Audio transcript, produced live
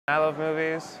I love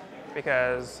movies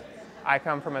because I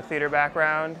come from a theater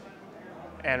background,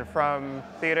 and from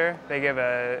theater, they give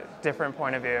a different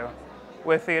point of view.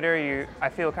 With theater, I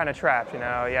feel kind of trapped, you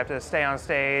know? You have to stay on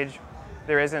stage.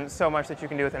 There isn't so much that you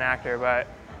can do with an actor, but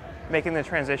making the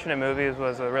transition to movies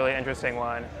was a really interesting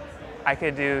one. I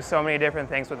could do so many different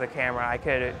things with the camera. I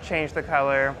could change the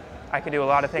color, I could do a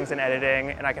lot of things in editing,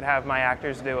 and I could have my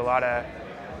actors do a lot of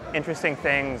interesting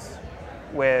things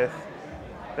with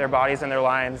their bodies and their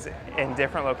lines in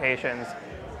different locations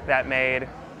that made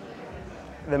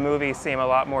the movie seem a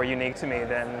lot more unique to me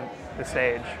than the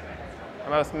stage. My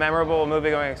most memorable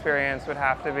movie-going experience would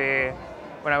have to be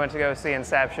when I went to go see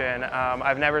Inception.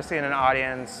 I've never seen an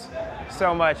audience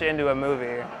so much into a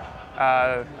movie.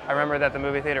 I remember that the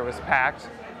movie theater was packed,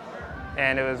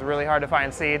 and it was really hard to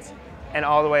find seats, and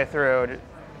all the way through,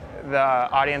 the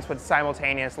audience would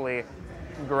simultaneously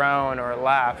groan or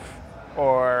laugh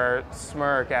or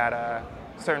smirk at a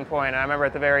certain point. And I remember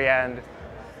at the very end,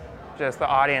 just the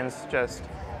audience,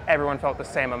 everyone felt the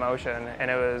same emotion, and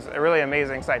it was a really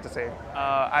amazing sight to see.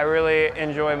 I really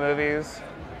enjoy movies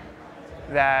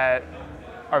that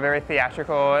are very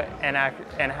theatrical and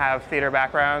have theater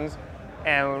backgrounds,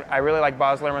 and I really like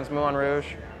Baz Luhrmann's Moulin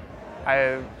Rouge.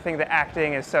 I think the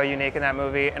acting is so unique in that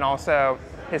movie, and also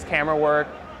his camera work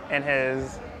and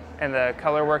the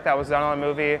color work that was done on the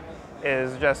movie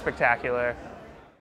is just spectacular.